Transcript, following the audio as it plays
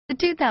The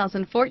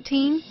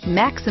 2014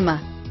 Maxima.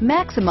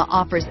 Maxima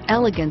offers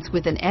elegance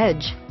with an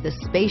edge. The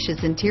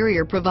spacious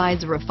interior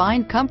provides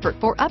refined comfort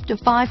for up to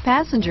 5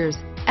 passengers.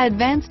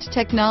 Advanced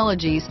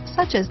technologies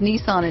such as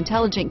Nissan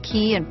Intelligent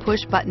Key and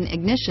push-button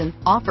ignition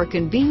offer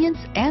convenience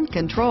and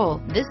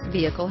control. This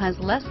vehicle has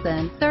less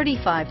than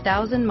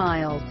 35,000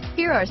 miles.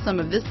 Here are some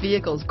of this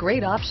vehicle's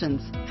great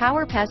options: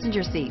 power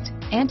passenger seat,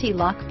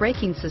 anti-lock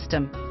braking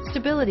system,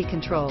 stability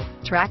control,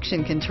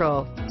 traction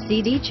control,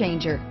 CD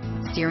changer,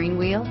 steering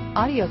wheel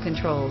audio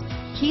controls,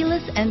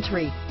 keyless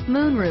entry,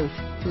 moonroof,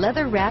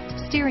 leather-wrapped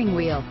steering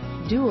wheel,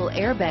 dual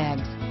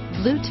airbags,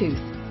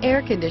 Bluetooth,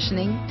 air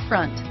conditioning,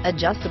 front,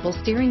 adjustable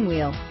steering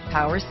wheel,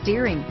 power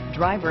steering,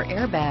 driver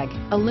airbag,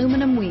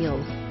 aluminum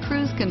wheels,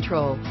 cruise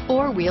control,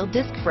 4-wheel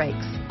disc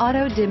brakes,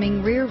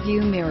 auto-dimming rear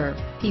view mirror,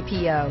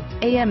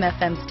 PPO,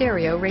 AM/FM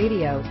stereo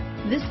radio.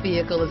 This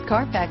vehicle is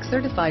Carfax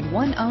certified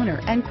one owner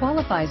and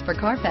qualifies for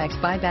Carfax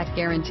buyback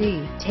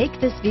guarantee.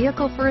 Take this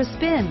vehicle for a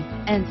spin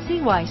and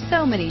see why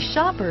so many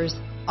shoppers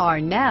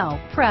are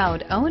now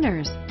proud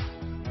owners.